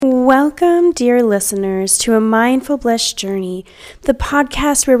Welcome, dear listeners, to A Mindful Bliss Journey, the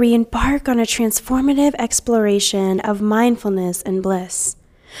podcast where we embark on a transformative exploration of mindfulness and bliss.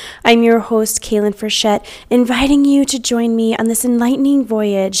 I'm your host, Kaylin Frechette, inviting you to join me on this enlightening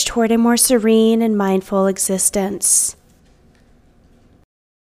voyage toward a more serene and mindful existence.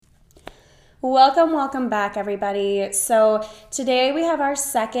 Welcome back, everybody. So today we have our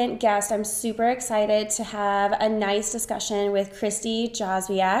second guest. I'm super excited to have a nice discussion with Kristy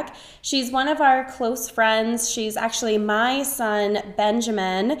Jozwiak. She's one of our close friends. She's actually my son,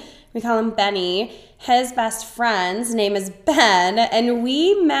 Benjamin. We call him Benny. His best friend's name is Ben, and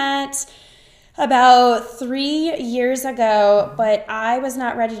we met about 3 years ago, but I was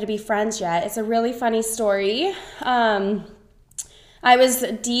not ready to be friends yet. It's a really funny story. I was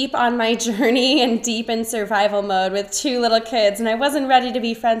deep on my journey and deep in survival mode with 2 little kids, and I wasn't ready to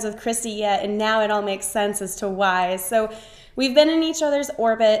be friends with Kristy yet, and now it all makes sense as to why. So we've been in each other's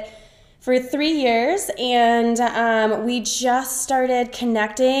orbit for 3 years, and we just started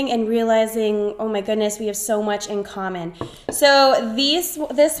connecting and realizing, oh my goodness, we have so much in common. So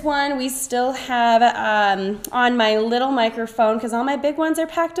this one we still have on my little microphone because all my big ones are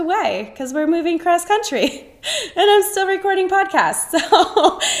packed away because we're moving cross country. And I'm still recording podcasts.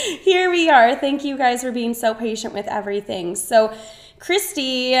 So here we are. Thank you guys for being so patient with everything. So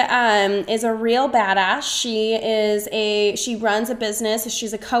Kristy is a real badass. She runs a business.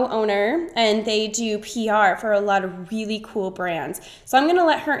 She's a co-owner, and they do PR for a lot of really cool brands. So I'm going to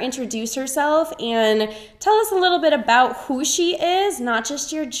let her introduce herself and tell us a little bit about who she is, not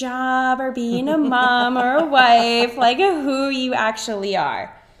just your job or being a mom or a wife, like who you actually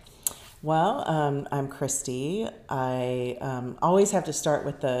are. Well, I'm Kristy. I always have to start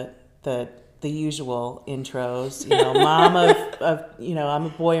with the usual intros. Mom of I'm a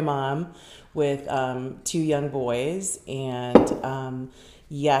boy mom with 2 young boys, and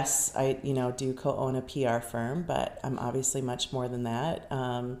yes, I do co-own a PR firm, but I'm obviously much more than that.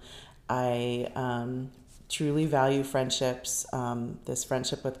 I truly value friendships. This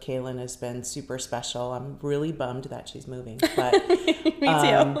friendship with Kaylin has been super special. I'm really bummed that she's moving, but me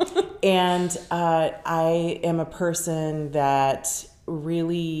too. And I am a person that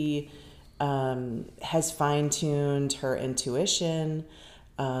really has fine-tuned her intuition.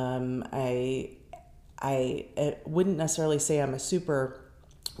 I wouldn't necessarily say I'm a super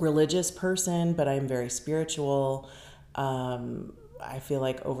religious person, but I'm very spiritual. I feel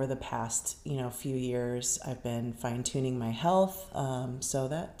like over the past, few years, I've been fine-tuning my health. So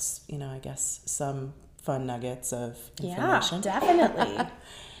that's, I guess some fun nuggets of information. Yeah, definitely.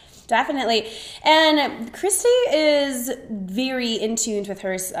 Definitely. And Kristy is very in tune with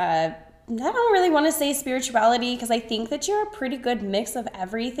her, I don't really want to say spirituality because I think that you're a pretty good mix of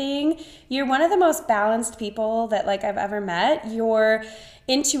everything. You're one of the most balanced people that I've ever met. Your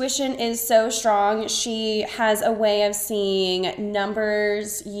intuition is so strong. She has a way of seeing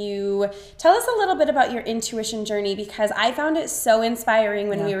numbers. You tell us a little bit about your intuition journey because I found it so inspiring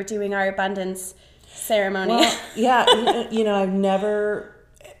when we were doing our abundance ceremony. Well, yeah, I've never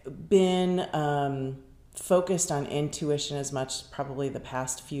been focused on intuition as much probably the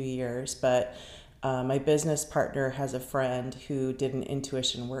past few years, but my business partner has a friend who did an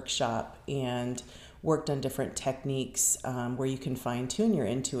intuition workshop and worked on different techniques where you can fine-tune your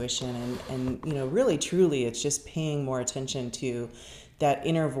intuition and really truly it's just paying more attention to that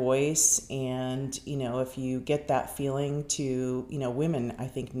inner voice. And if you get that feeling to women, I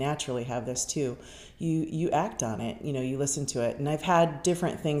think naturally have this too, you act on it, you listen to it. And I've had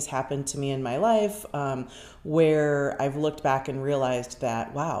different things happen to me in my life where I've looked back and realized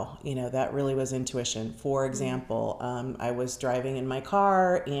that, wow, that really was intuition. For example, I was driving in my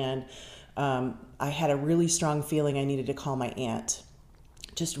car and I had a really strong feeling I needed to call my aunt.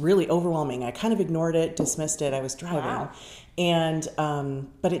 Just really overwhelming. I kind of ignored it, dismissed it. I was driving. Wow. And,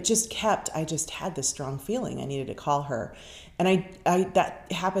 but it just I just had this strong feeling I needed to call her. And I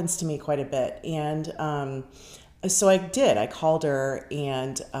that happens to me quite a bit. And, so I did, I called her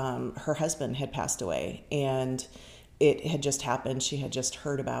and, her husband had passed away and it had just happened. She had just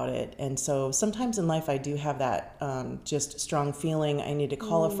heard about it. And so sometimes in life I do have that, just strong feeling. I need to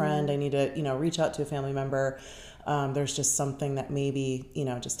call a friend. I need to, reach out to a family member. There's just something that maybe,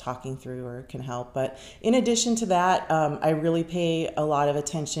 just talking through or can help. But in addition to that, I really pay a lot of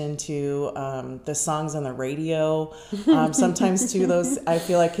attention to the songs on the radio. Sometimes too, those I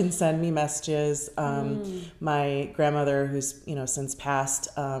feel like can send me messages. My grandmother, who's, since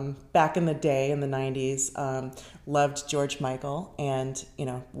passed, back in the day in the 90s, loved George Michael. And,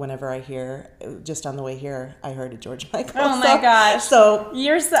 whenever I hear, just on the way here, I heard a George Michael. Oh my gosh. So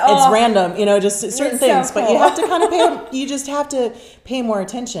You're so, it's random, just certain things, so cool. but you have to you just have to pay more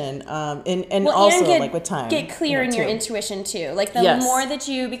attention. And well, also and like with time. Get clear in your too. intuition too. Like the more that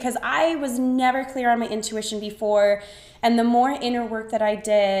because I was never clear on my intuition before. And the more inner work that I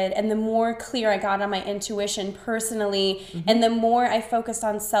did and the more clear I got on my intuition personally, and the more I focused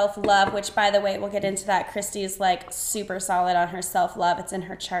on self-love, which by the way, we'll get into that. Kristy is like super solid on her self-love. It's in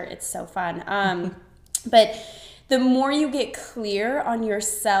her chart. It's so fun. But the more you get clear on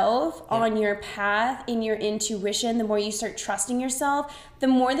yourself, on your path, in your intuition, the more you start trusting yourself, the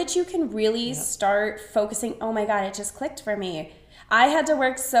more that you can really start focusing, oh my God, it just clicked for me. I had to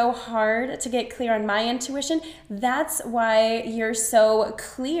work so hard to get clear on my intuition. That's why you're so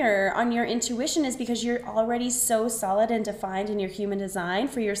clear on your intuition, is because you're already so solid and defined in your human design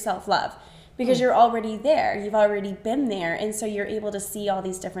for your self-love. Because you're already there. You've already been there. And so you're able to see all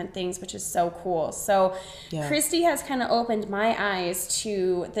these different things, which is so cool. So Kristy has kind of opened my eyes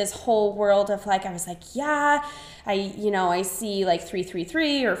to this whole world of like, I was like, I see like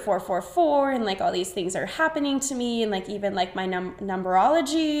 333 or 444 and like all these things are happening to me, and like even like my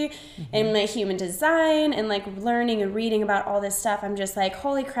numerology and my human design, and like learning and reading about all this stuff. I'm just like,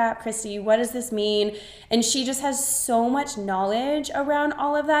 holy crap, Kristy, what does this mean? And she just has so much knowledge around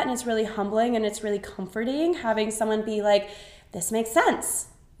all of that, and it's really humbling and it's really comforting having someone be like, this makes sense,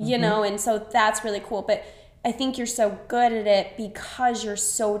 you know? And so that's really cool. But I think you're so good at it because you're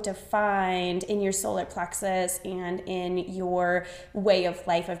so defined in your solar plexus and in your way of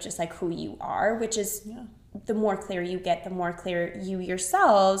life of just like who you are, which is the more clear you get, the more clear you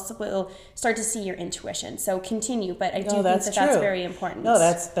yourselves will start to see your intuition. So continue, but I do think that that's very important. No,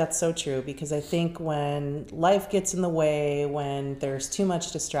 that's so true, because I think when life gets in the way, when there's too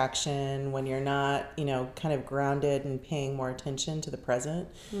much distraction, when you're not, kind of grounded and paying more attention to the present,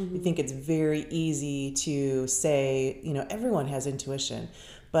 I think it's very easy to say, everyone has intuition,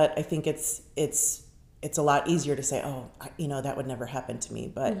 but I think it's a lot easier to say, that would never happen to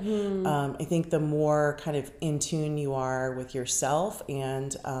me. But I think the more kind of in tune you are with yourself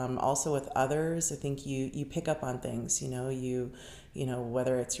and also with others, I think you pick up on things,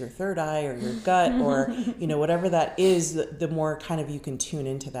 whether it's your third eye or your gut or, whatever that is, the more kind of you can tune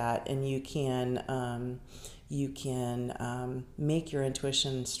into that, and you can make your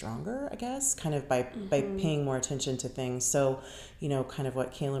intuition stronger, I guess, kind of by paying more attention to things. So, kind of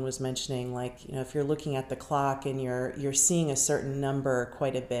what Kaylin was mentioning, like, if you're looking at the clock and you're seeing a certain number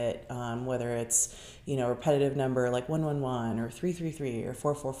quite a bit, whether it's, a repetitive number like 111 or 333 or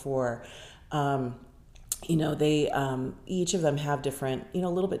 444, they each of them have different, a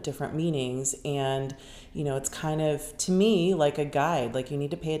little bit different meanings, and it's kind of, to me, like a guide. Like, you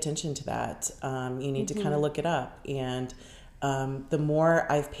need to pay attention to that. You need to kind of look it up, and the more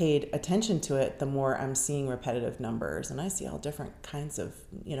I've paid attention to it, the more I'm seeing repetitive numbers, and I see all different kinds of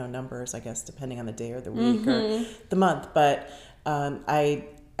numbers, I guess, depending on the day or the week or the month. But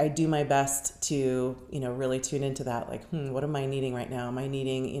I do my best to, really tune into that. Like, what am I needing right now? Am I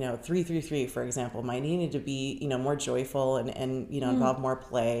needing, 333, for example? Am I needing to be, more joyful and involve more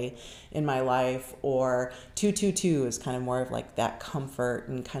play in my life? Or 222 is kind of more of like that comfort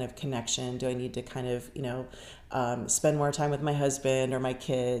and kind of connection. Do I need to kind of, spend more time with my husband or my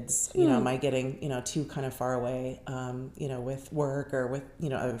kids? Am I getting, too kind of far away, with work or with,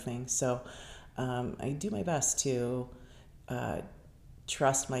 other things? So I do my best to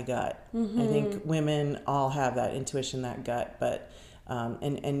trust my gut. I think women all have that intuition, that gut, but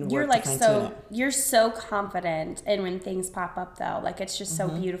and you're work like to fine-tune it. You're so confident, and when things pop up though, like it's just so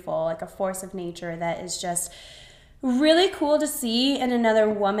beautiful, like a force of nature that is just really cool to see in another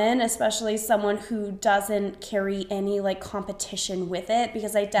woman, especially someone who doesn't carry any like competition with it,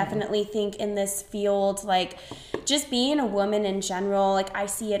 because I definitely think in this field, like just being a woman in general, like I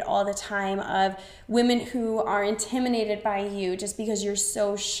see it all the time of women who are intimidated by you just because you're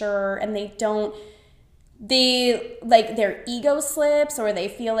so sure, and they like their ego slips, or they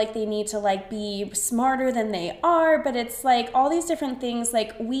feel like they need to like be smarter than they are. But it's like all these different things,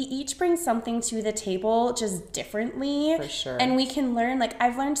 like we each bring something to the table just differently. For sure. And we can learn, like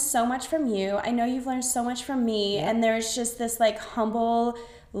I've learned so much from you. I know you've learned so much from me. Yep. And there's just this like humble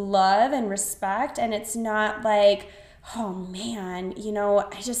love and respect. And it's not like, oh man,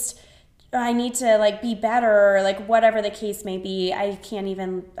 I need to like be better, or like whatever the case may be. I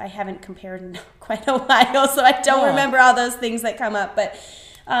haven't compared in quite a while, so I don't remember all those things that come up. But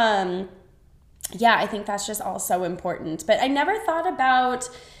I think that's just all so important. But I never thought about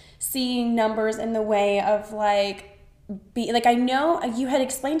seeing numbers in the way of like, I know you had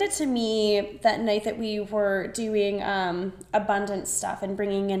explained it to me that night that we were doing abundance stuff and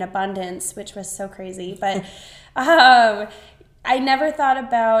bringing in abundance, which was so crazy. But I never thought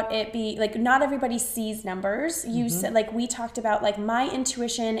about it be like, not everybody sees numbers. You said, like, we talked about, like, my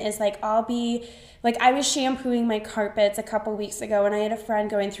intuition is like, I'll be like, I was shampooing my carpets a couple weeks ago, and I had a friend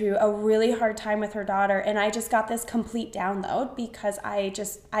going through a really hard time with her daughter, and I just got this complete download because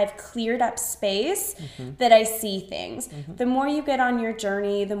I've cleared up space that I see things. The more you get on your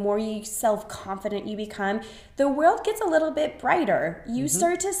journey, the more you self-confident you become, the world gets a little bit brighter. You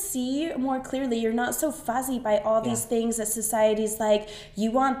start to see more clearly. You're not so fuzzy by all these things that society's like, you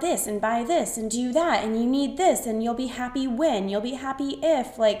want this and buy this and do that and you need this and you'll be happy when, you'll be happy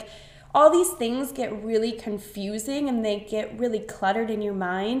if, like, all these things get really confusing and they get really cluttered in your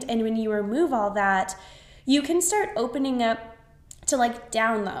mind. And when you remove all that, you can start opening up to, like,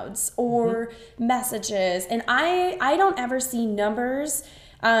 downloads or messages. And I don't ever see numbers.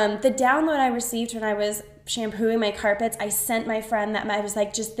 The download I received when I was shampooing my carpets, I sent my friend that I was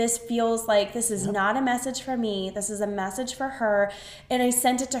like, just, this feels like this is not a message for me. This is a message for her. And I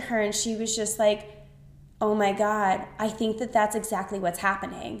sent it to her, and she was just like, oh my God, I think that that's exactly what's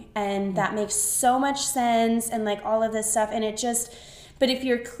happening. And that makes so much sense, and like all of this stuff. And it just, but if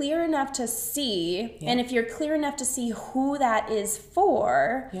you're clear enough to see, and if you're clear enough to see who that is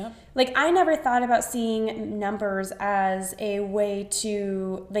for, like, I never thought about seeing numbers as a way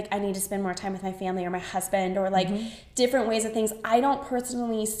to, like, I need to spend more time with my family or my husband, or like different ways of things. I don't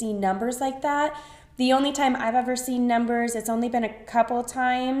personally see numbers like that. The only time I've ever seen numbers, it's only been a couple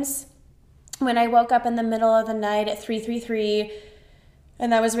times, when I woke up in the middle of the night at 333,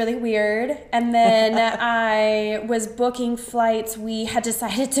 and that was really weird. And then I was booking flights. We had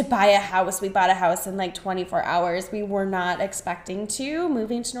decided to buy a house. We bought a house in like 24 hours. We were not expecting to,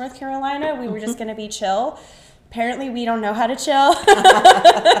 moving to North Carolina. We were just going to be chill. Apparently we don't know how to chill.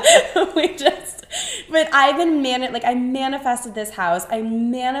 But I've been I manifested this house. I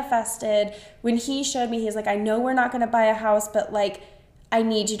manifested, when he showed me, he's like, I know we're not going to buy a house, but like, I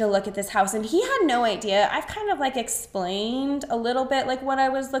need you to look at this house. And he had no idea. I've kind of like explained a little bit like what I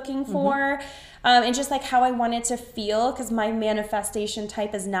was looking for, and just like how I wanted to feel, because my manifestation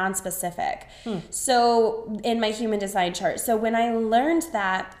type is non-specific. So in my human design chart. So when I learned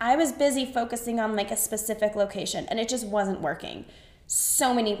that, I was busy focusing on like a specific location, and it just wasn't working.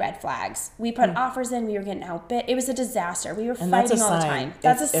 So many red flags. We put offers in, we were getting outbid. It was a disaster. We were fighting all the time.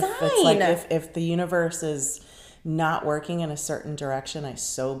 That's a sign. It's like if the universe is not working in a certain direction, I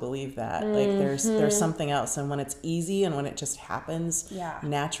so believe that. Like there's something else. And when it's easy and when it just happens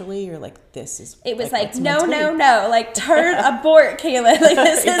naturally, you're like, this is, it was like no, like turn abort, Kayla. Like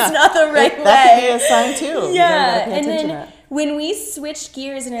this is not the right way. That could be a sign too. Yeah. And then when we switched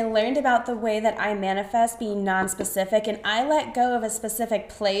gears and I learned about the way that I manifest being non-specific, and I let go of a specific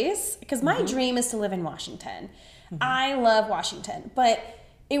place, because my dream is to live in Washington. I love Washington, but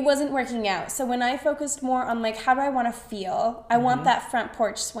it wasn't working out. So when I focused more on like, how do I want to feel? I want that front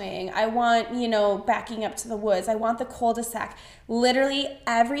porch swing. I want, backing up to the woods. I want the cul-de-sac. Literally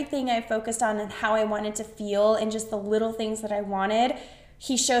everything I focused on and how I wanted to feel, and just the little things that I wanted.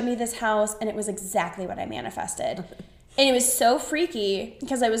 He showed me this house, and it was exactly what I manifested. And it was so freaky,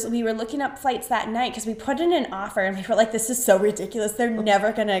 because we were looking up flights that night, because we put in an offer and we were like, this is so ridiculous. They're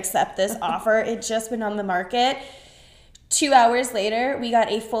never going to accept this offer. It just went on the market. 2 hours later, we got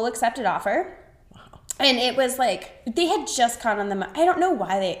a full accepted offer. Wow. And it was like, they had just gone on the, I don't know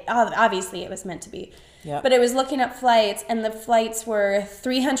why obviously it was meant to be. Yep. But I was looking up flights, and the flights were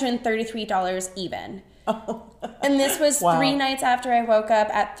 $333 even. Oh. And this was 3 nights after I woke up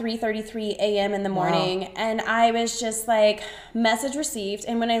at 3:33 a.m. in the morning. Wow. And I was just like, message received.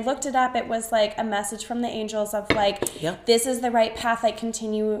 And when I looked it up, it was like a message from the angels of like, this is the right path. I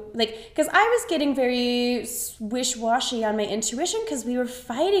continue, like, because I was getting very wish-washy on my intuition, because we were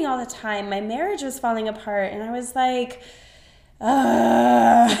fighting all the time. My marriage was falling apart, and I was like,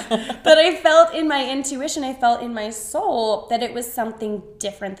 but I felt in my intuition, I felt in my soul that it was something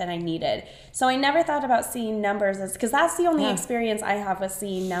different than I needed. So I never thought about seeing numbers as, because that's the only experience I have with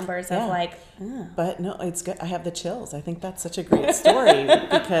seeing numbers of like, But no, it's good. I have the chills. I think that's such a great story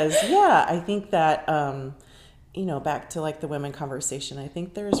because I think that, back to like the women conversation, I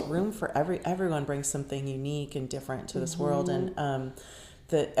think there's room for everyone brings something unique and different to this world. And,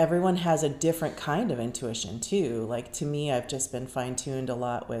 that everyone has a different kind of intuition too. Like to me, I've just been fine-tuned a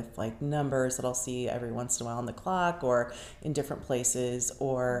lot with like numbers that I'll see every once in a while on the clock or in different places,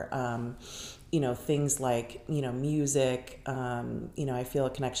 or things like music. I feel a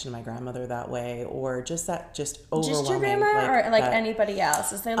connection to my grandmother that way, or just overwhelming. Just your grandma, or like anybody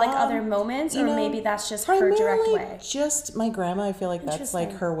else? Is there like other moments, or maybe that's just her direct way? Just my grandma. I feel like that's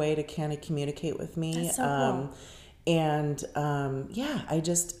like her way to kind of communicate with me. That's so cool. And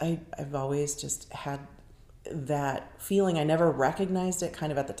I've always just had that feeling. I never recognized it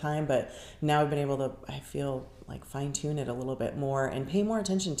kind of at the time, but now I've been able to, I feel like, fine tune it a little bit more and pay more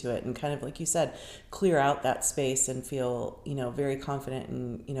attention to it, and kind of, like you said, clear out that space and feel, very confident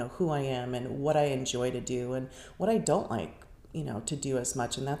in, who I am and what I enjoy to do and what I don't like, to do as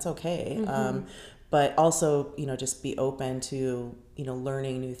much. And that's okay. But also, just be open to,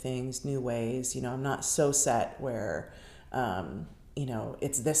 learning new things, new ways. I'm not so set where,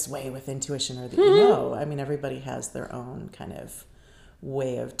 it's this way with intuition or I mean, everybody has their own kind of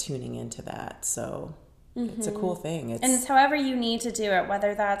way of tuning into that. So it's a cool thing. And it's however you need to do it,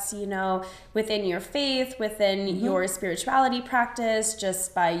 whether that's, within your faith, within your spirituality practice,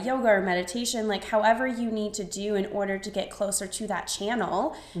 just by yoga or meditation, like however you need to do in order to get closer to that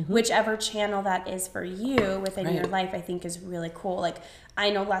channel, whichever channel that is for you within your life, I think is really cool. Like, I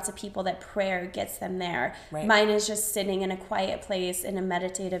know lots of people that prayer gets them there. Right. Mine is just sitting in a quiet place in a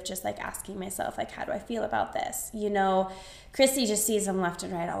meditative, just like asking myself, like, how do I feel about this? Kristy just sees them left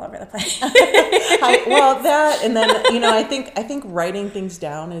and right all over the place. That, and then, I think writing things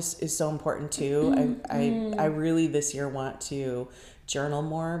down is so important too. I really this year want to journal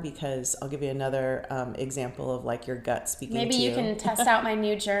more, because I'll give you another example of like your gut speaking Maybe to you can test out my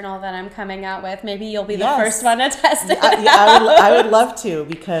new journal that I'm coming out with. Maybe you'll be the first one to test it. I would love to,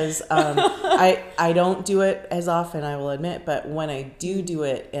 because I don't do it as often, I will admit, but when I do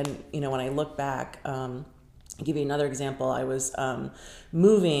it, and when I look back, I'll give you another example. I was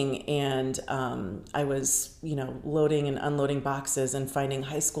moving, and I was, loading and unloading boxes and finding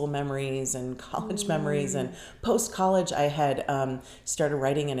high school memories and college memories. And post-college, I had started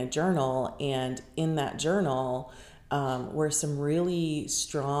writing in a journal. And in that journal were some really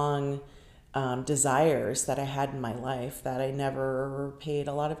strong desires that I had in my life that I never paid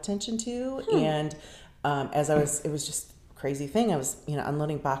a lot of attention to. And it was just crazy thing. I was,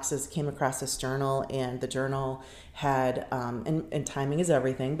 unloading boxes, came across this journal, and the journal had, and timing is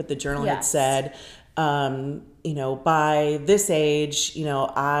everything, but the journal had said, by this age,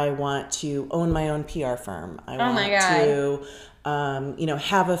 I want to own my own PR firm. I want to,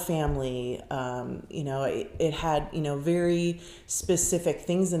 have a family. It had, very specific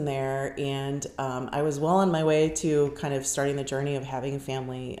things in there. And I was well on my way to kind of starting the journey of having a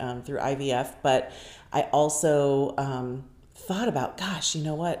family through IVF. But I also thought about, gosh, you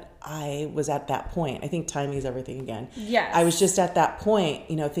know what? I was at that point. I think timing is everything again. Yes. I was just at that point,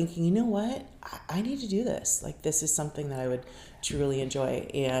 thinking, you know what? I need to do this. Like, this is something that I would truly enjoy.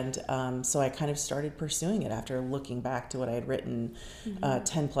 And so I kind of started pursuing it after looking back to what I had written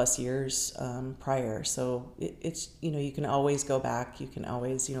 10 plus years prior. So it's, you can always go back. You can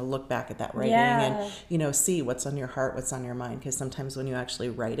always, look back at that writing and, see what's on your heart, what's on your mind. Because sometimes when you actually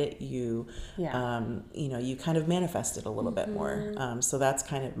write it, you kind of manifest it a little bit more. So that's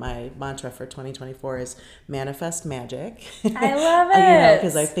kind of my mantra for 2024 is manifest magic. I love it.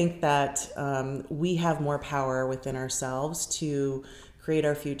 Because I think that we have more power within ourselves to create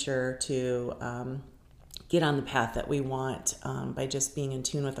our future, to get on the path that we want by just being in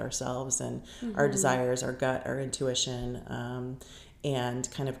tune with ourselves and our desires, our gut, our intuition, and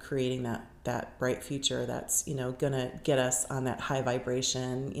kind of creating that bright future that's, gonna get us on that high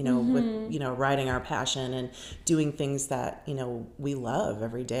vibration, with, riding our passion and doing things that, we love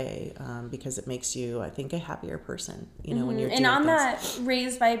every day, because it makes you, I think, a happier person, when you're doing on things. That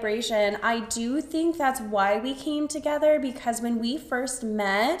raised vibration, I do think that's why we came together, because when we first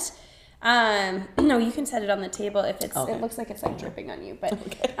met, no, you can set it on the table if it's, it looks like it's like dripping on you, but,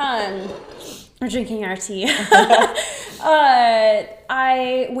 we're drinking our tea.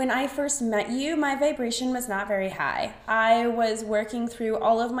 When I first met you, my vibration was not very high. I was working through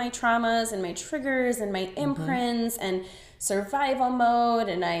all of my traumas and my triggers and my imprints and survival mode,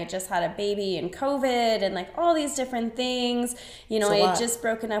 and I just had a baby and COVID and like all these different things. I had just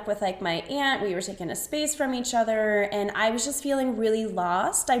broken up with like my aunt. We were taking a space from each other, and I was just feeling really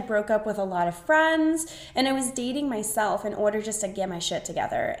lost. I broke up with a lot of friends, and I was dating myself in order just to get my shit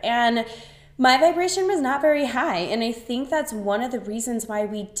together. And my vibration was not very high, and I think that's one of the reasons why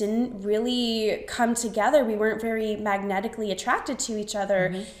we didn't really come together. We weren't very magnetically attracted to each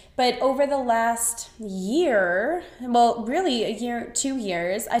other. But over the last year, well, really a year, 2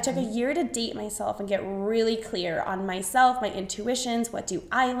 years, I took a year to date myself and get really clear on myself, my intuitions, what do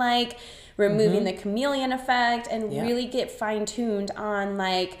I like, removing the chameleon effect, and really get fine-tuned on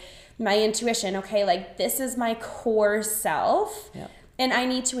like my intuition. Okay, like this is my core self. And I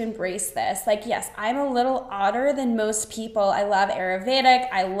need to embrace this. Like, yes, I'm a little odder than most people. I love Ayurvedic.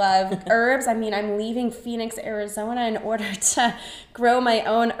 I love herbs. I mean, I'm leaving Phoenix, Arizona in order to grow my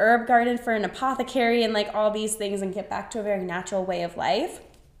own herb garden for an apothecary and like all these things and get back to a very natural way of life.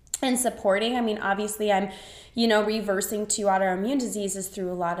 and supporting. I mean, obviously I'm, reversing 2 autoimmune diseases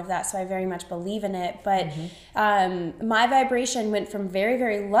through a lot of that. So I very much believe in it. But my vibration went from very,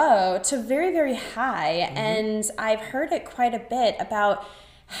 very low to very, very high. And I've heard it quite a bit about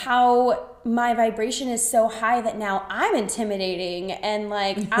how my vibration is so high that now I'm intimidating, and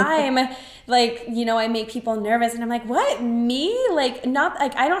like I'm like, I make people nervous, and I'm like, what, me? Like, not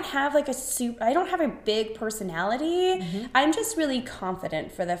like I don't have like I don't have a big personality. I'm just really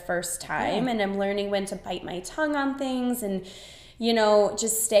confident for the first time, and I'm learning when to bite my tongue on things, and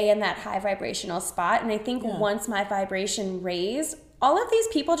just stay in that high vibrational spot. And I think once my vibration raised, all of these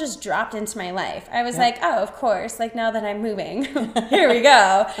people just dropped into my life. I was like, oh, of course, like now that I'm moving, here we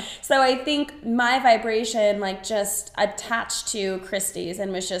go. So I think my vibration like just attached to Kristy's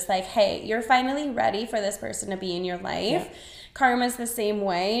and was just like, hey, you're finally ready for this person to be in your life. Karma's the same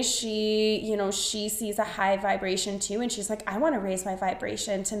way. She, she sees a high vibration too, and she's like, I want to raise my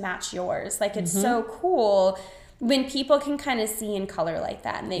vibration to match yours. Like, it's so cool when people can kind of see in color like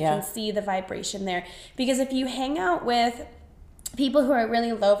that, and they can see the vibration there. Because if you hang out with people who are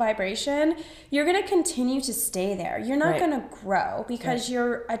really low vibration, you're going to continue to stay there. You're not going to grow because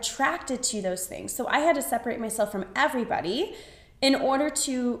you're attracted to those things. So I had to separate myself from everybody in order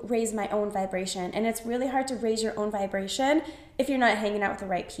to raise my own vibration. And it's really hard to raise your own vibration if you're not hanging out with the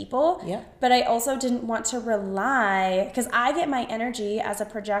right people. But I also didn't want to rely, because I get my energy as a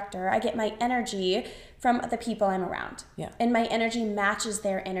projector, I get my energy from the people I'm around. And my energy matches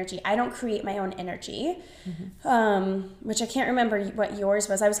their energy. I don't create my own energy, which I can't remember what yours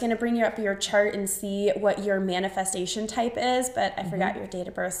was. I was going to bring you up your chart and see what your manifestation type is, but I forgot your date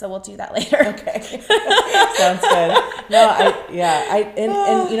of birth, so we'll do that later. Okay. Sounds good. No,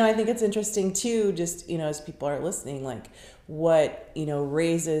 I think it's interesting too, just, as people are listening, like, what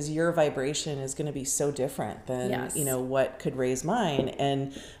raises your vibration is going to be so different than what could raise mine,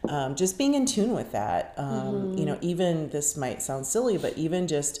 and just being in tune with that. Even, this might sound silly, but even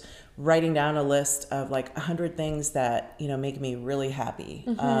just writing down a list of like 100 things that make me really happy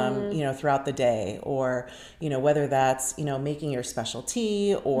throughout the day, or whether that's making your special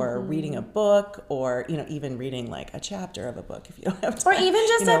tea, or reading a book, or even reading like a chapter of a book if you don't have time, or even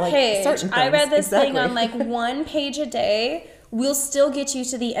just a page. I read this thing on like 1 page a day will still get you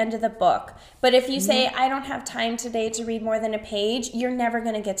to the end of the book. But if you say, I don't have time today to read more than a page, you're never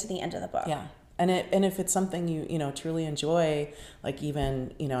going to get to the end of the book. And if it's something you truly enjoy, like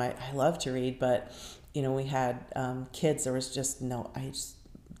even I love to read, but we had kids. There was just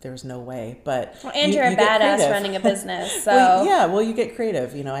there was no way. But and you're a badass running a business, so well, you get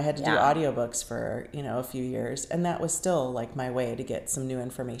creative. I had to do audiobooks for a few years, and that was still like my way to get some new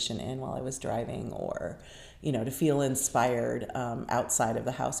information in while I was driving, or to feel inspired outside of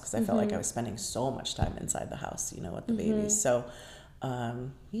the house, because I felt like I was spending so much time inside the house, with the babies. So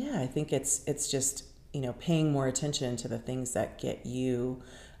I think it's just paying more attention to the things that get you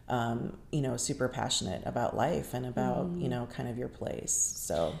super passionate about life and about kind of your place.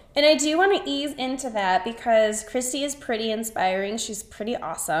 So, and I do want to ease into that, because Kristy is pretty inspiring. She's pretty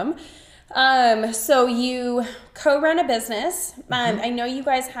awesome. So you co-run a business. I know you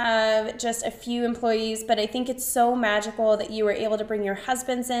guys have just a few employees, but I think it's so magical that you were able to bring your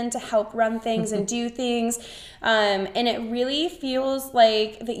husbands in to help run things and do things. And it really feels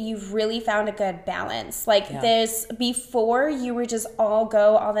like that you've really found a good balance. Like there's, before you were just all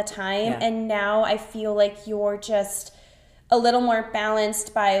go all the time. And now I feel like you're just a little more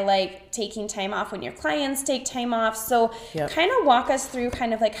balanced by like taking time off when your clients take time off. So kind of walk us through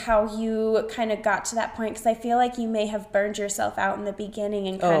kind of like how you kind of got to that point, because I feel like you may have burned yourself out in the beginning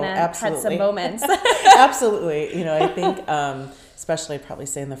and kind of had some moments. Absolutely. I think especially I'd probably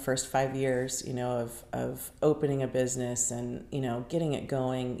say in the first 5 years, of opening a business and, getting it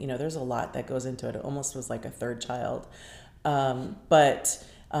going, there's a lot that goes into it. It almost was like a third child.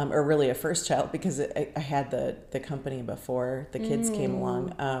 Or really a first child, because I had the company before the kids came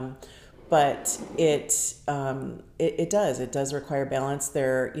along. But it does require balance.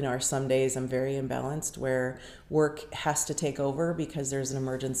 There, are some days I'm very imbalanced where work has to take over because there's an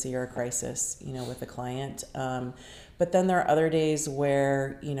emergency or a crisis, with a client. But then there are other days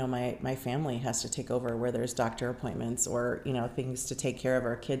where, my family has to take over, where there's doctor appointments or, things to take care of,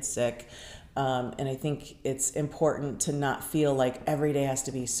 our kids sick. And I think it's important to not feel like every day has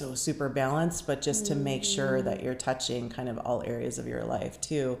to be so super balanced, but just to make sure that you're touching kind of all areas of your life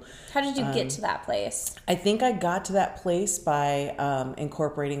too. How did you get to that place? I think I got to that place by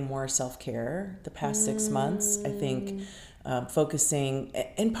incorporating more self-care the past 6 months. I think focusing.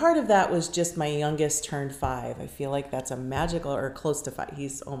 And part of that was just my youngest turned 5. I feel like that's a magical, or close to 5.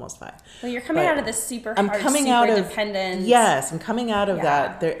 He's almost 5. Well, you're coming out of this super I'm hard, coming super out of dependent. Yes, I'm coming out of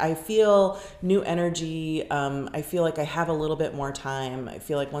that. I feel new energy. I feel like I have a little bit more time. I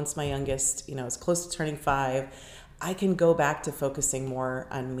feel like once my youngest, is close to turning 5, I can go back to focusing more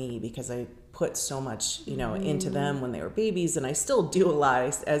on me, because I put so much, into them when they were babies, and I still do a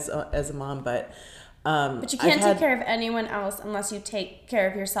lot as a mom, but you can't take care of anyone else unless you take care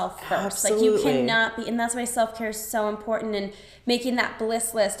of yourself first. Absolutely. Like, you cannot be, and that's why self-care is so important, and making that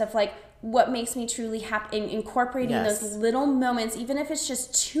bliss list of like what makes me truly happy, and incorporating those little moments, even if it's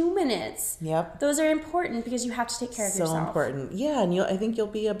just 2 minutes. Yep. Those are important, because you have to take care of yourself. So important. Yeah, and I think you'll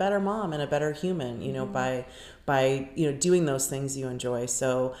be a better mom and a better human, by doing those things you enjoy.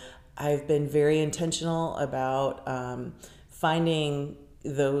 So I've been very intentional about finding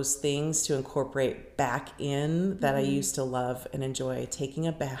those things to incorporate back in that I used to love and enjoy. Taking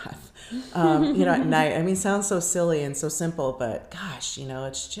a bath, at night. I mean, it sounds so silly and so simple, but gosh,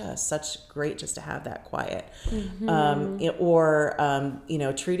 it's just such great just to have that quiet. Or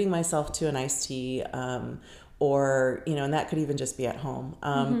treating myself to an iced tea, or, and that could even just be at home.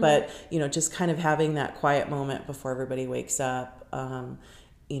 But, just kind of having that quiet moment before everybody wakes up,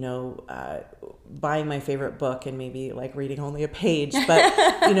 buying my favorite book and maybe like reading only a page, but,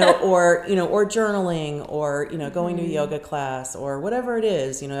 or journaling, or, going to a yoga class, or whatever it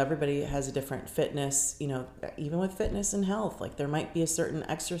is. Everybody has a different fitness, even with fitness and health, like there might be a certain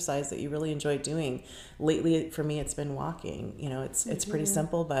exercise that you really enjoy doing. Lately, for me, it's been walking. It's pretty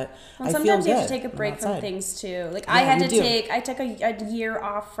simple, but I feel good. Sometimes you have to take a break from things too. Like, I took a year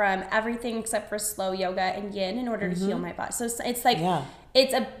off from everything except for slow yoga and yin in order to heal my body. So it's like,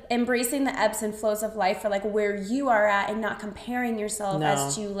 it's embracing the ebbs and flows of life for like where you are at, and not comparing yourself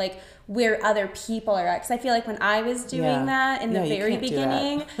as to like where other people are at. Because I feel like when I was doing that in the very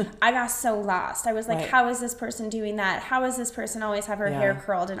beginning, I got so lost. I was like, how is this person doing that? How is this person always have her hair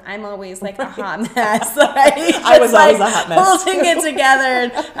curled, and I'm always like a hot mess? I was always a hot mess, holding it together,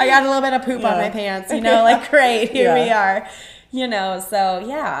 and I got a little bit of poop on my pants. Like, great, here we are. So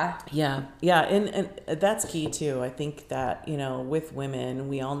yeah, and that's key too. I think that with women,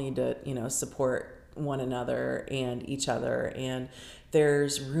 we all need to support one another and each other, and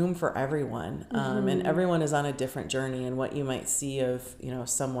there's room for everyone, and everyone is on a different journey, and what you might see of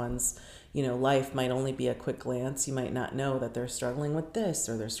someone's life might only be a quick glance. You might not know that they're struggling with this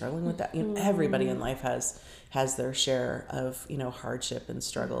or they're struggling with that. Everybody in life has their share of hardship and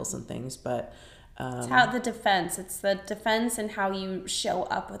struggles and things, but it's the defense and how you show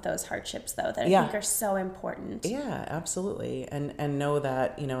up with those hardships, though, that I think are so important. Yeah, absolutely. And know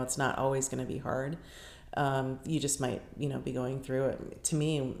that, it's not always going to be hard. You just might, be going through it. To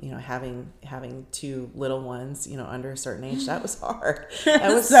me, having 2 little ones, under a certain age, that was hard.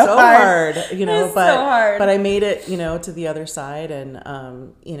 That was so hard, but I made it, to the other side. And,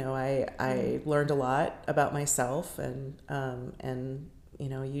 I learned a lot about myself, and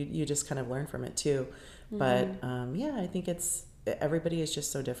you just kind of learn from it too. But I think everybody is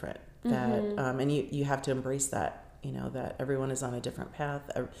just so different that and you have to embrace that, that everyone is on a different path.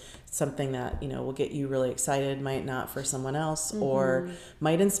 Something that will get you really excited might not for someone else, or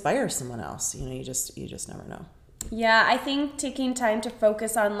might inspire someone else. You just never know. Yeah, I think taking time to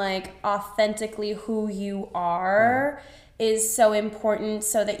focus on like authentically who you are is so important,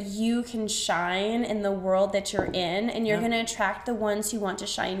 so that you can shine in the world that you're in, and you're going to attract the ones who want to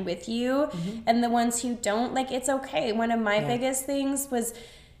shine with you, and the ones who don't. Like, it's okay. One of my biggest things was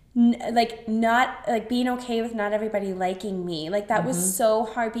not like being okay with not everybody liking me. Like, that was so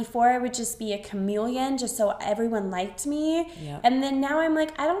hard. Before, I would just be a chameleon just so everyone liked me, and then now I'm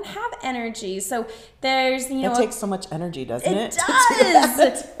like, I don't have energy. So there's it takes so much energy, doesn't it? It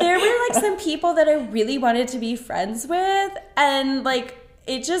does. There were like some people that I really wanted to be friends with, and like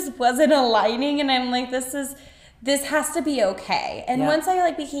it just wasn't aligning, and I'm like, this has to be okay. And once I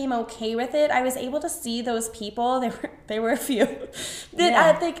like became okay with it, I was able to see those people. There were a few that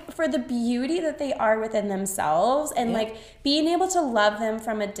I think for the beauty that they are within themselves, and like being able to love them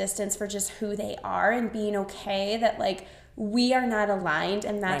from a distance for just who they are, and being okay that like we are not aligned,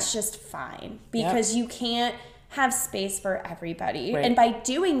 and that's just fine, because you can't have space for everybody. And by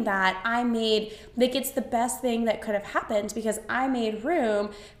doing that, I made, like, it's the best thing that could have happened, because I made room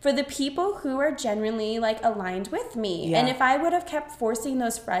for the people who are genuinely like aligned with me. And if I would have kept forcing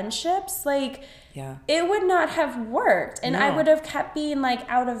those friendships, like it would not have worked, and I would have kept being like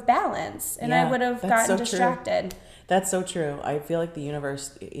out of balance, and I would have gotten distracted. True. That's so true. I feel like the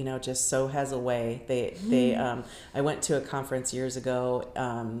universe, just so has a way. I went to a conference years ago,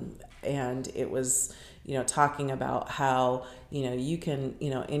 and it was, talking about how, you can,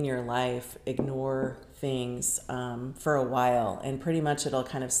 in your life ignore things for a while, and pretty much it'll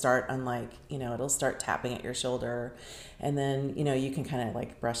kind of start on like, it'll start tapping at your shoulder, and then, you can kind of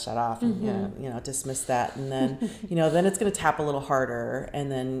like brush that off and, dismiss that. And then, then it's going to tap a little harder,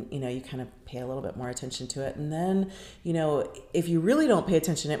 and then, you kind of pay a little bit more attention to it. And then, if you really don't pay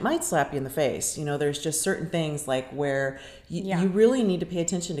attention, it might slap you in the face. There's just certain things like where you really need to pay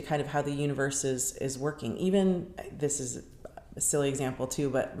attention to kind of how the universe is working. Even, this is a silly example too,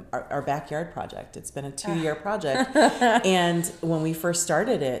 but our backyard project, it's been a 2-year project. And when we first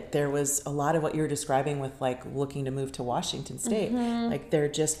started it, there was a lot of what you were describing with like looking to move to Washington State. Like there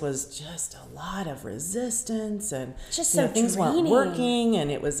just was just a lot of resistance, and just so things draining. weren't working,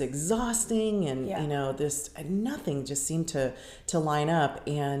 and it was exhausting, and nothing just seemed to line up.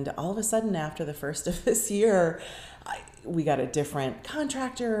 And all of a sudden, after the first of this year, we got a different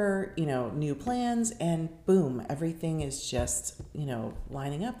contractor, new plans, and boom, everything is just,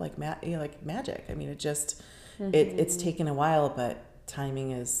 lining up like magic. I mean, it just, it's taken a while, but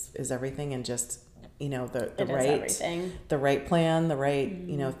timing is everything. And just, the right plan, the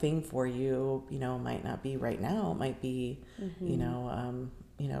right, thing for you, might not be right now. It might be,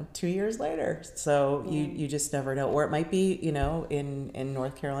 2 years later. So you just never know. Or it might be, in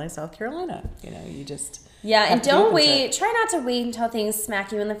North Carolina, South Carolina, you just... Yeah, and don't wait. Try not to wait until things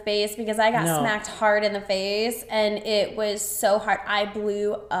smack you in the face, because I got smacked hard in the face, and it was so hard. I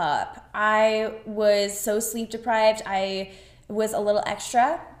blew up. I was so sleep deprived. I was a little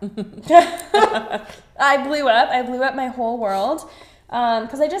extra. I blew up. I blew up my whole world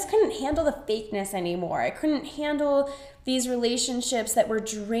because I just couldn't handle the fakeness anymore. I couldn't handle these relationships that were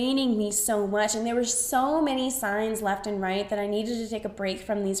draining me so much. And there were so many signs left and right that I needed to take a break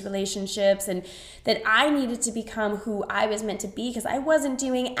from these relationships, and that I needed to become who I was meant to be, because I wasn't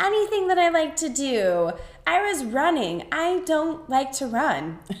doing anything that I like to do. I was running. I don't like to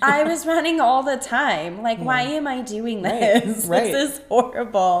run. I was running all the time. Like, why am I doing this? Right. This is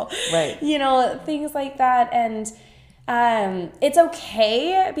horrible. Right. Things like that. And it's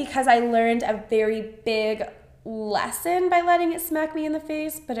okay, because I learned a very big lesson by letting it smack me in the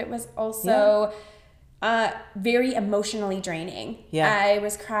face, but it was also very emotionally draining. I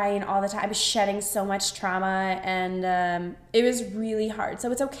was crying all the time. I was shedding so much trauma, and it was really hard.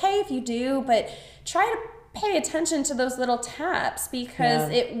 So it's okay if you do, but try to pay attention to those little taps, because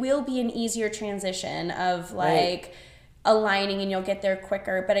it will be an easier transition of like aligning, and you'll get there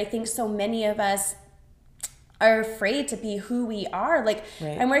quicker. But I think so many of us are afraid to be who we are. Like,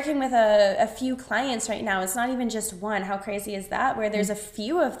 I'm working with a few clients right now. It's not even just one. How crazy is that? Where there's a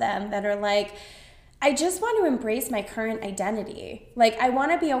few of them that are like, I just want to embrace my current identity. Like, I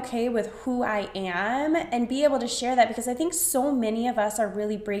want to be okay with who I am and be able to share that, because I think so many of us are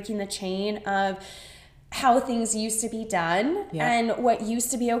really breaking the chain of how things used to be done and what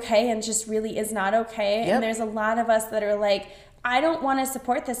used to be okay and just really is not okay. And there's a lot of us that are like, I don't want to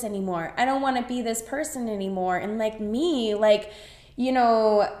support this anymore. I don't want to be this person anymore. And like me, like,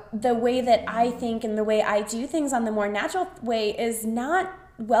 the way that I think and the way I do things on the more natural way is not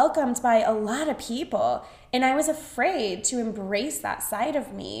welcomed by a lot of people. And I was afraid to embrace that side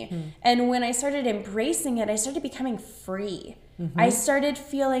of me. And when I started embracing it, I started becoming free. I started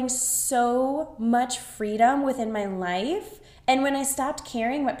feeling so much freedom within my life. And when I stopped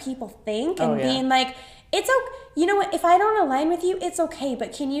caring what people think and being like, it's okay, you know what, if I don't align with you, it's okay,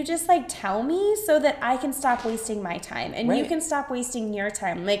 but can you just like tell me so that I can stop wasting my time and you can stop wasting your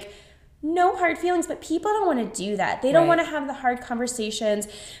time? Like, no hard feelings, but people don't want to do that. They don't want to have the hard conversations.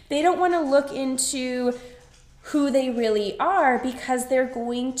 They don't want to look into who they really are, because they're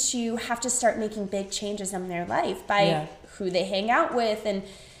going to have to start making big changes in their life by who they hang out with. And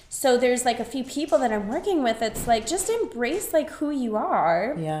so there's like a few people that I'm working with. It's like, just embrace like who you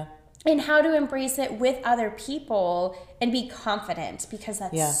are. And how to embrace it with other people and be confident, because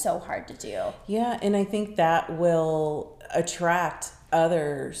that's so hard to do. And I think that will attract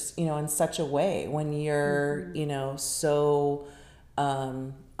others, in such a way when you're, so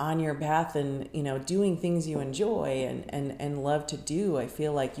on your path and, doing things you enjoy and love to do. I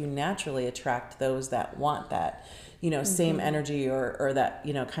feel like you naturally attract those that want that, same energy or that,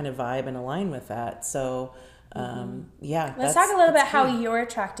 kind of vibe and align with that. So let's talk a little bit how you're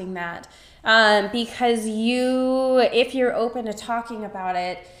attracting that, because if you're open to talking about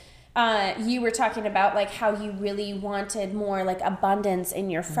it, you were talking about like how you really wanted more like abundance in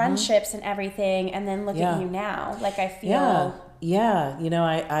your friendships and everything, and then look at you now. Like I feel you know,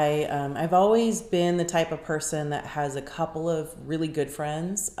 I've always been the type of person that has a couple of really good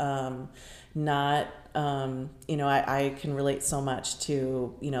friends. Not you know, I can relate so much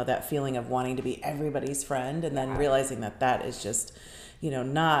to, you know, that feeling of wanting to be everybody's friend, and then realizing that that is just, you know,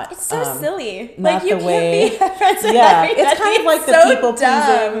 not. It's so silly. Not like you the way. Can't be friends with It's kind of like the so people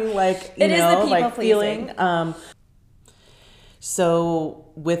pleasing, like you it know, is the like people-pleasing. feeling.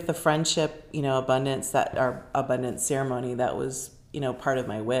 So with the friendship, you know, our abundance ceremony, that was, you know, part of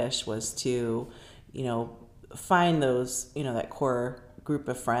my wish was to, you know, find those, you know, that core group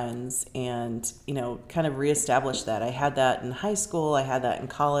of friends and, you know, kind of reestablish that. I had that in high school, I had that in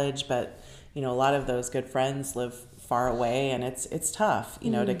college, but, you know, a lot of those good friends live far away, and it's tough, you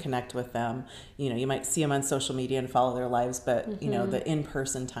know, to connect with them. You know, you might see them on social media and follow their lives, but you know, the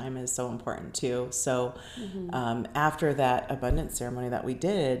in-person time is so important too. So after that abundance ceremony that we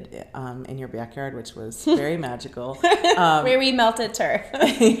did in your backyard, which was very magical, where we melted turf.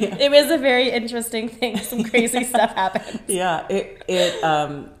 It was a very interesting thing. Some crazy stuff happened. Yeah,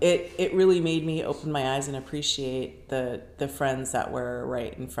 it really made me open my eyes and appreciate the friends that were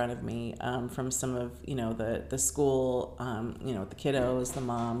right in front of me, from some of, you know, the school, you know, the kiddos, the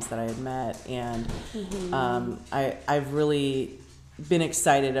moms that I had met, and I've really been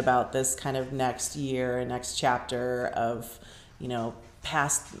excited about this kind of next year and next chapter of, you know,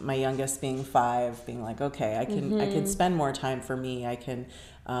 past my youngest being 5, being like, okay, I can spend more time for me. I can,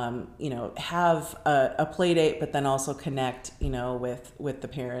 you know, have a play date, but then also connect, you know, with the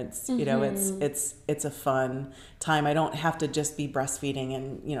parents. You know, it's a fun time. I don't have to just be breastfeeding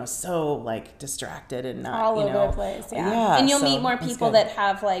and, you know, so like distracted and not all you over know, the place. Yeah. And you'll so meet more that's people good. that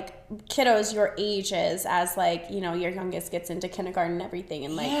have like kiddos your ages, as like, you know, your youngest gets into kindergarten and everything,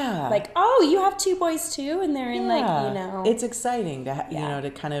 and like like, oh, you have 2 boys too, and they're in like, you know, it's exciting to you know,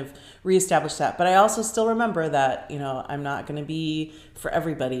 to kind of reestablish that. But I also still remember that, you know, I'm not going to be for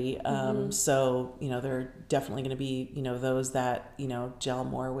everybody. So, you know, there are definitely going to be, you know, those that, you know, gel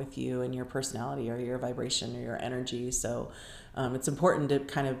more with you and your personality or your vibration or your energy. So it's important to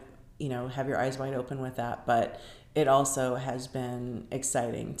kind of, you know, have your eyes wide open with that. But it also has been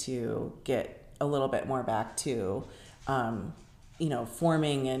exciting to get a little bit more back to, you know,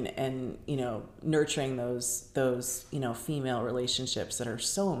 forming and, you know, nurturing those, you know, female relationships that are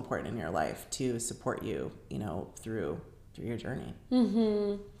so important in your life to support you, you know, through your journey.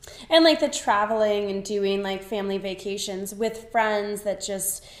 And like the traveling and doing like family vacations with friends that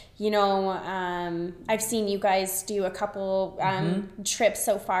just, you know, I've seen you guys do a couple trips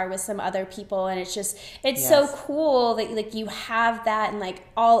so far with some other people, and it's just, it's so cool that like you have that, and like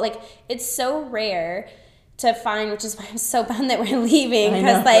all, like it's so rare to find, which is why I'm so bummed that we're leaving,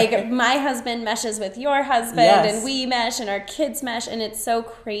 because like my husband meshes with your husband and we mesh and our kids mesh, and it's so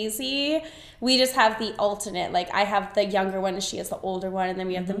crazy. We just have the alternate, like I have the younger one and she has the older one, and then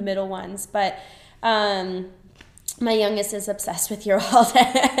we have the middle ones, but my youngest is obsessed with your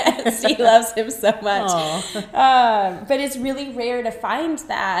oldest. He loves him so much. But it's really rare to find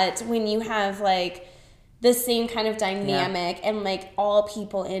that when you have like the same kind of dynamic and like all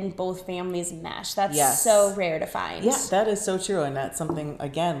people in both families mesh. That's so rare to find. Yeah, that is so true. And that's something,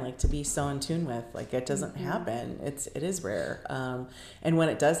 again, like to be so in tune with, like it doesn't happen. It is rare. And when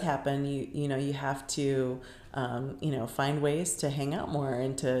it does happen, you know, you have to, you know, find ways to hang out more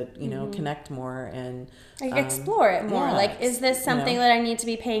and to, you know, connect more and like explore it more. Like, is this something that I need to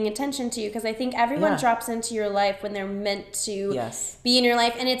be paying attention to? Because I think everyone drops into your life when they're meant to be in your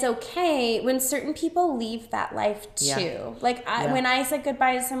life, and it's okay when certain people leave that life too. Like when I said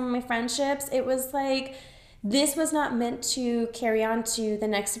goodbye to some of my friendships, it was like, this was not meant to carry on to the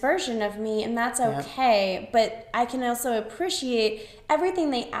next version of me, and that's okay. But I can also appreciate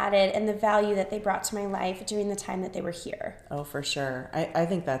everything they added and the value that they brought to my life during the time that they were here. Oh, for sure. I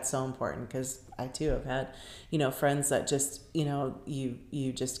think that's so important, because I too have had, you know, friends that just, you know,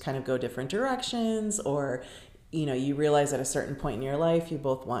 you just kind of go different directions, or, you know, you realize at a certain point in your life you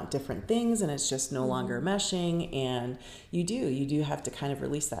both want different things and it's just no longer meshing, and you do have to kind of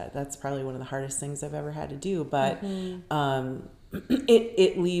release that. That's probably one of the hardest things I've ever had to do, but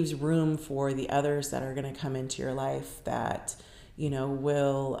it leaves room for the others that are going to come into your life that, you know,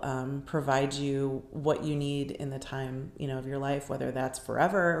 will provide you what you need in the time, you know, of your life, whether that's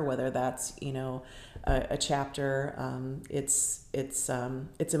forever or whether that's, you know, a chapter. It's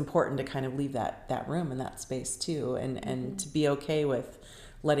important to kind of leave that room and that space too, and to be okay with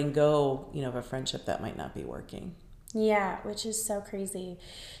letting go, you know, of a friendship that might not be working. Yeah, which is so crazy.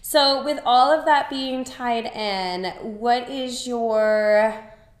 So with all of that being tied in, what is your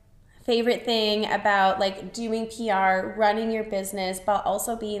favorite thing about like doing PR, running your business, but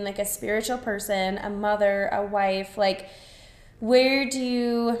also being like a spiritual person, a mother, a wife? Like, where do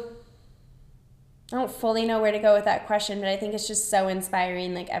you, I don't fully know where to go with that question, but I think it's just so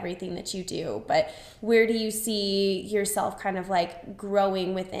inspiring, like everything that you do. But where do you see yourself kind of like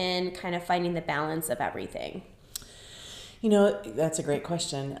growing within, kind of finding the balance of everything? You know, that's a great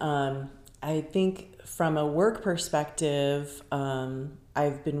question. I think from a work perspective,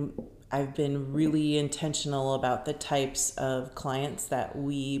 I've been really intentional about the types of clients that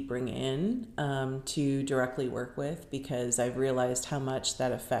we bring in to directly work with, because I've realized how much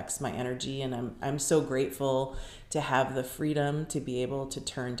that affects my energy, and I'm so grateful to have the freedom to be able to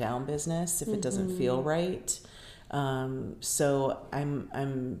turn down business if it doesn't feel right. So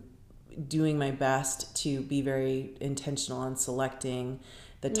I'm doing my best to be very intentional on selecting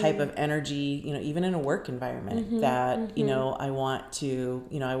the type of energy, you know, even in a work environment that, you know, I want to,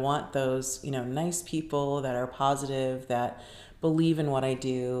 you know, I want those, you know, nice people that are positive, that believe in what I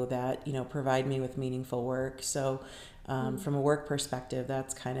do, that, you know, provide me with meaningful work. So from a work perspective,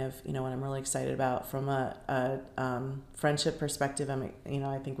 that's kind of, you know, what I'm really excited about. From a friendship perspective, you know,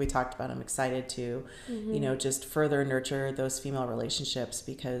 I think we talked about, I'm excited to, you know, just further nurture those female relationships,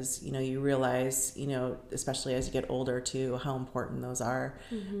 because, you know, you realize, you know, especially as you get older too, how important those are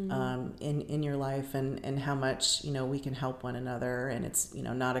in your life, and how much, you know, we can help one another. And it's, you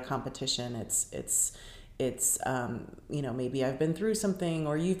know, not a competition. It's you know, maybe I've been through something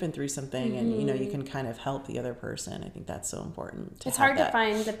or you've been through something, and, you know, you can kind of help the other person. I think that's so important. It's hard to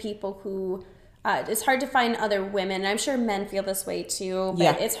find the people who, it's hard to find other women. I'm sure men feel this way too,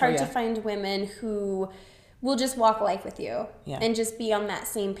 but it's hard to find women who will just walk life with you and just be on that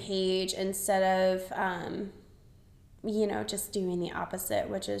same page, instead of, you know, just doing the opposite,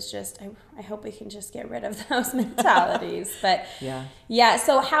 which is just, I hope we can just get rid of those mentalities. But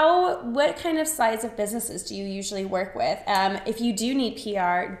so what kind of size of businesses do you usually work with? If you do need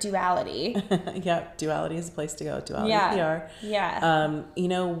PR, Duality. Duality is a place to go. Duality PR. You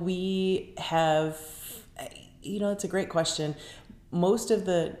know, we have, you know, it's a great question. Most of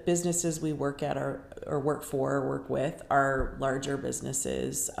the businesses we work at work with are larger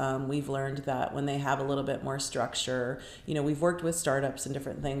businesses. We've learned that when they have a little bit more structure, you know, we've worked with startups and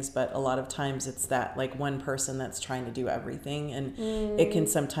different things, but a lot of times it's that like one person that's trying to do everything, and it can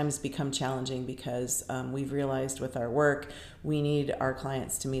sometimes become challenging, because we've realized with our work, we need our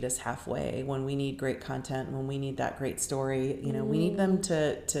clients to meet us halfway. When we need great content, when we need that great story, you know, we need them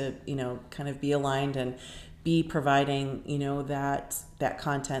to you know, kind of be aligned and be providing, you know, that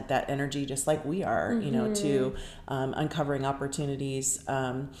content, that energy, just like we are, you know, to uncovering opportunities.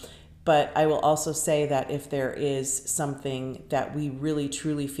 But I will also say that if there is something that we really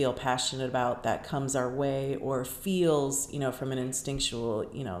truly feel passionate about that comes our way, or feels, you know, from an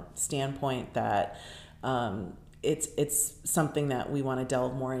instinctual, you know, standpoint, that it's something that we want to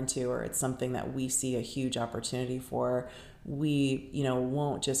delve more into, or it's something that we see a huge opportunity for, we, you know,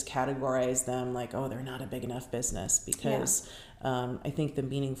 won't just categorize them like, oh, they're not a big enough business, because I think the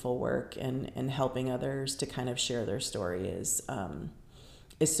meaningful work and helping others to kind of share their story is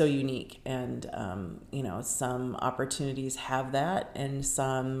so unique. And, you know, some opportunities have that, and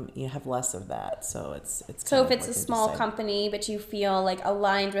some you have less of that. So it's so if it's a small company, but you feel like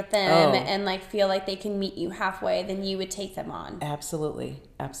aligned with them and like feel like they can meet you halfway, then you would take them on. Absolutely.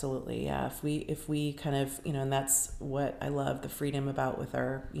 Yeah. If we kind of, you know, and that's what I love the freedom about with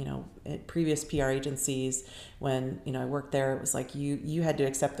our, you know, previous PR agencies. When, you know, I worked there, it was like you had to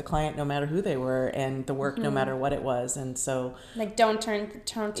accept the client no matter who they were, and the work no matter what it was. And so like don't turn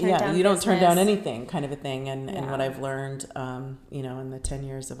down you don't turn down anything, kind of a thing. And what I've learned, you know, in the 10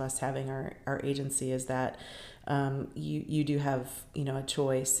 years of us having our agency, is that you do have, you know, a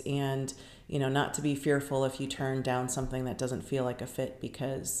choice, and, you know, not to be fearful if you turn down something that doesn't feel like a fit,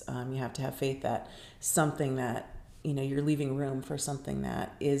 because you have to have faith that something that, you know, you're leaving room for something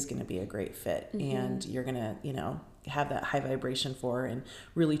that is going to be a great fit, and you're going to, you know, have that high vibration for, and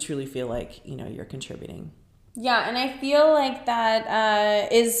really truly feel like, you know, you're contributing. Yeah, and I feel like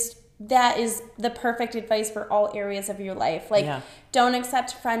that is the perfect advice for all areas of your life. Like, don't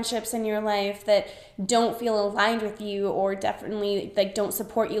accept friendships in your life that don't feel aligned with you, or definitely like don't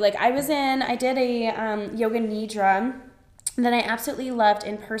support you. Like I did a yoga nidra that I absolutely loved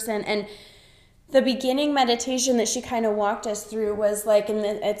in person, and the beginning meditation that she kind of walked us through was like, and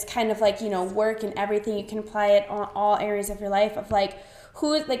it's kind of like, you know, work and everything, you can apply it on all areas of your life, of like,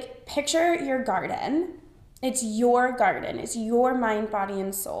 picture your garden. It's your garden. It's your mind, body,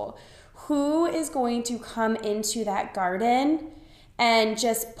 and soul. Who is going to come into that garden and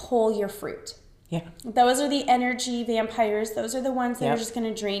just pull your fruit? Yeah. Those are the energy vampires. Those are the ones that Yep. are just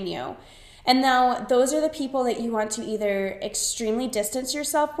going to drain you. And now those are the people that you want to either extremely distance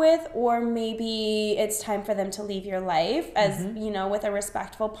yourself with, or maybe it's time for them to leave your life as, with a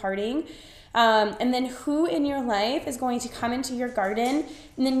respectful parting. And then who in your life is going to come into your garden,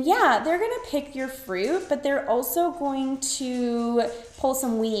 and then they're going to pick your fruit, but they're also going to pull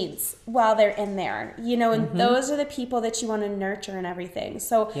some weeds while they're in there, and those are the people that you want to nurture and everything.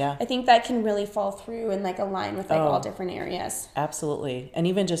 So I think that can really fall through and like align with like all different areas. Absolutely. And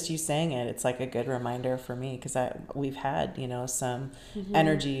even just you saying it, it's like a good reminder for me, because we've had, some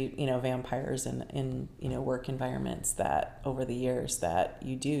energy, vampires in work environments that over the years that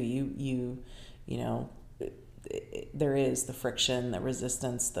there is the friction, the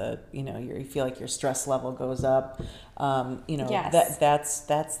resistance, you feel like your stress level goes up. Yes.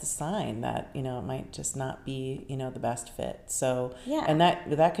 That's the sign that, it might just not be, the best fit. So, Yeah. and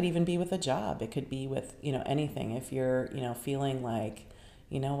that could even be with a job. It could be with, anything. If you're, feeling like,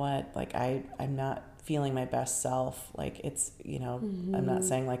 like I'm not feeling my best self, like it's, I'm not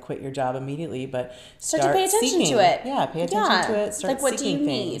saying like quit your job immediately, but start to pay attention seeking. to it. Yeah, pay attention to it. Start Like, what do seeking you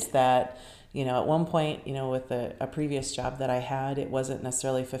things need? that, at one point, with a previous job that I had, it wasn't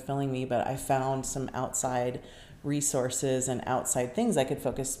necessarily fulfilling me, but I found some outside resources and outside things I could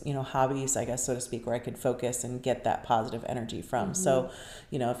focus, hobbies, I guess, so to speak, where I could focus and get that positive energy from. So,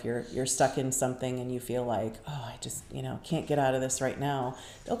 if you're stuck in something and you feel like, I just, can't get out of this right now.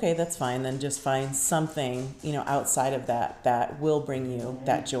 Okay, that's fine. Then just find something, outside of that will bring you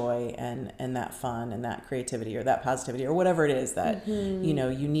that joy and that fun and that creativity or that positivity or whatever it is that,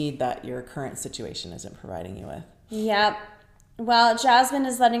 you need that your current situation isn't providing you with. Yep. Well, Jasmine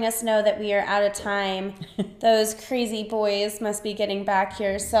is letting us know that we are out of time. Those crazy boys must be getting back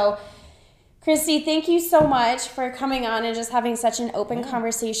here. So, Kristy, thank you so much for coming on and just having such an open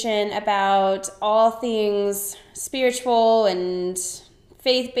conversation about all things spiritual and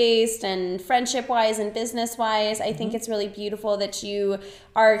faith-based and friendship-wise and business-wise. I think it's really beautiful that you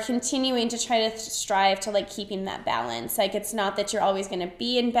are continuing to try to strive to like keeping that balance. Like, it's not that you're always going to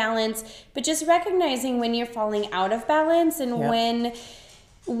be in balance, but just recognizing when you're falling out of balance and when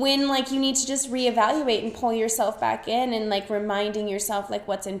like you need to just reevaluate and pull yourself back in and like reminding yourself like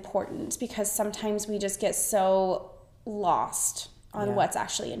what's important, because sometimes we just get so lost on what's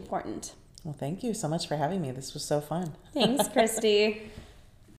actually important. Well, thank you so much for having me. This was so fun. Thanks, Kristy.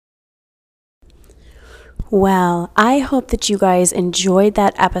 Well, I hope that you guys enjoyed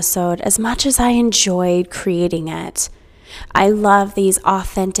that episode as much as I enjoyed creating it. I love these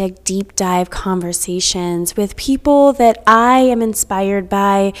authentic, deep dive conversations with people that I am inspired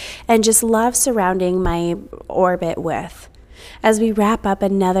by and just love surrounding my orbit with. As we wrap up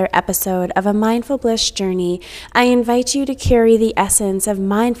another episode of A Mindful Bliss Journey, I invite you to carry the essence of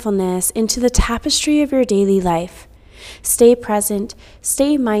mindfulness into the tapestry of your daily life. Stay present,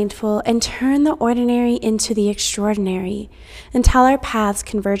 stay mindful, and turn the ordinary into the extraordinary. Until our paths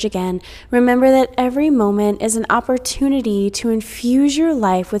converge again, remember that every moment is an opportunity to infuse your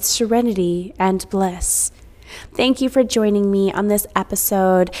life with serenity and bliss. Thank you for joining me on this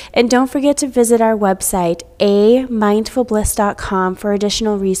episode, and don't forget to visit our website, amindfulbliss.com, for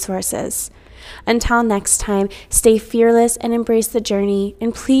additional resources. Until next time, stay fearless and embrace the journey,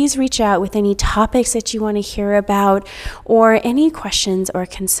 and please reach out with any topics that you want to hear about or any questions or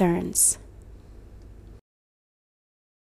concerns.